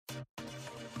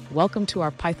Welcome to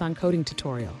our Python coding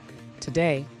tutorial.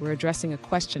 Today, we're addressing a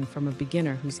question from a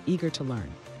beginner who's eager to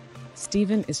learn.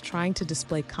 Steven is trying to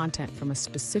display content from a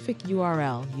specific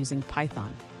URL using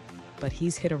Python, but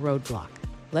he's hit a roadblock.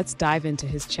 Let's dive into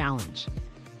his challenge.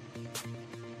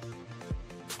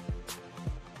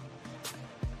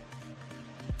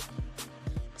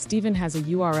 Steven has a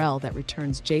URL that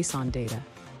returns JSON data,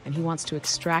 and he wants to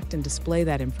extract and display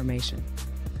that information.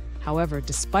 However,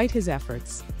 despite his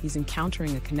efforts, he's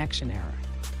encountering a connection error.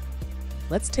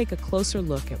 Let's take a closer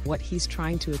look at what he's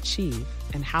trying to achieve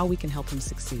and how we can help him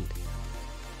succeed.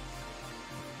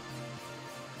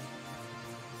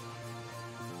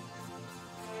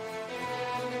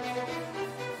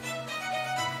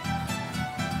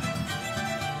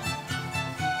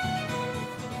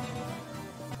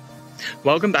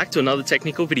 Welcome back to another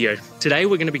technical video. Today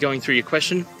we're going to be going through your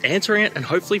question, answering it, and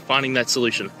hopefully finding that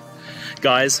solution.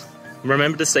 Guys,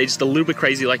 remember to stay just a little bit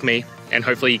crazy like me, and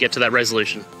hopefully you get to that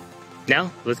resolution.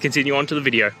 Now, let's continue on to the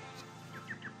video.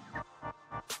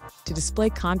 To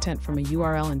display content from a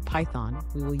URL in Python,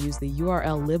 we will use the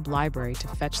URL lib library to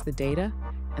fetch the data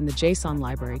and the JSON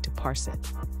library to parse it.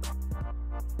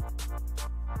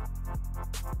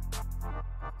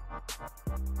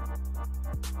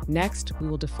 Next, we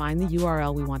will define the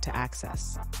URL we want to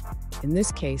access. In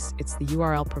this case, it's the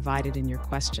URL provided in your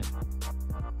question.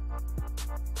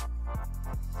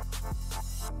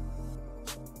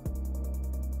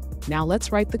 Now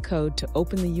let's write the code to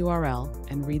open the URL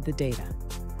and read the data.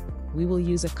 We will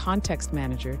use a context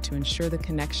manager to ensure the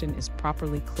connection is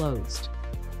properly closed.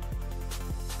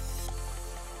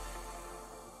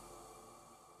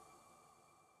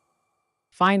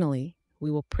 Finally,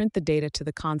 we will print the data to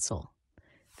the console.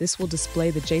 This will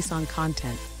display the JSON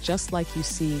content just like you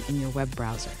see in your web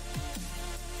browser.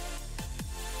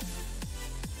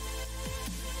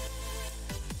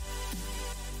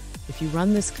 If you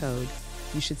run this code,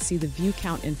 you should see the view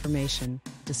count information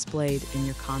displayed in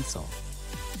your console.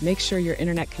 Make sure your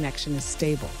internet connection is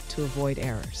stable to avoid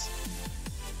errors.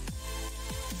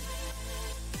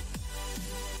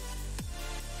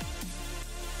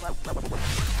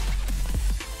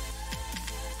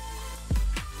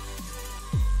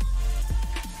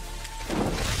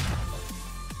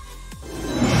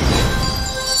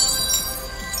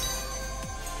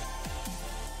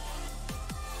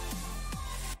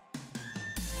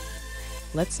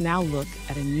 Let's now look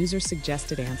at a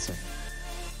user-suggested answer.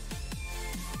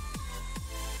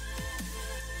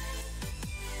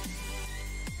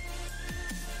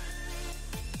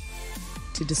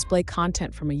 To display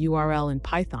content from a URL in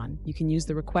Python, you can use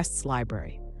the requests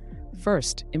library.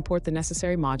 First, import the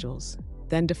necessary modules,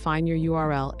 then define your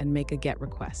URL and make a GET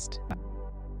request.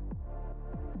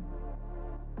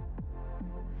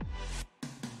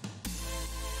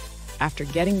 After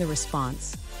getting the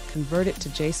response, convert it to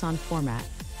JSON format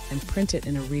and print it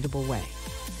in a readable way.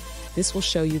 This will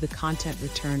show you the content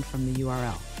returned from the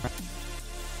URL.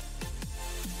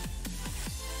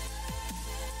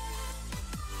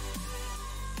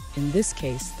 In this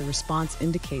case, the response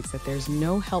indicates that there's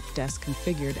no help desk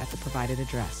configured at the provided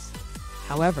address.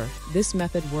 However, this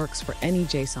method works for any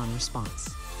JSON response.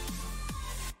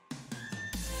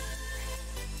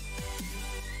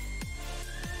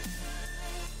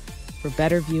 For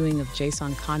better viewing of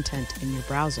JSON content in your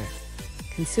browser,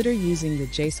 consider using the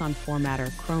JSON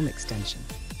Formatter Chrome extension.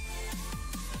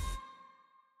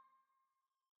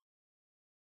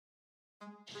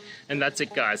 And that's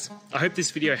it, guys. I hope this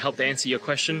video helped answer your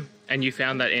question and you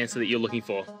found that answer that you're looking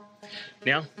for.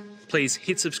 Now, please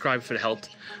hit subscribe if it helped.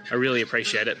 I really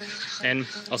appreciate it. And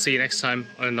I'll see you next time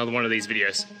on another one of these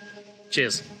videos.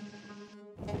 Cheers.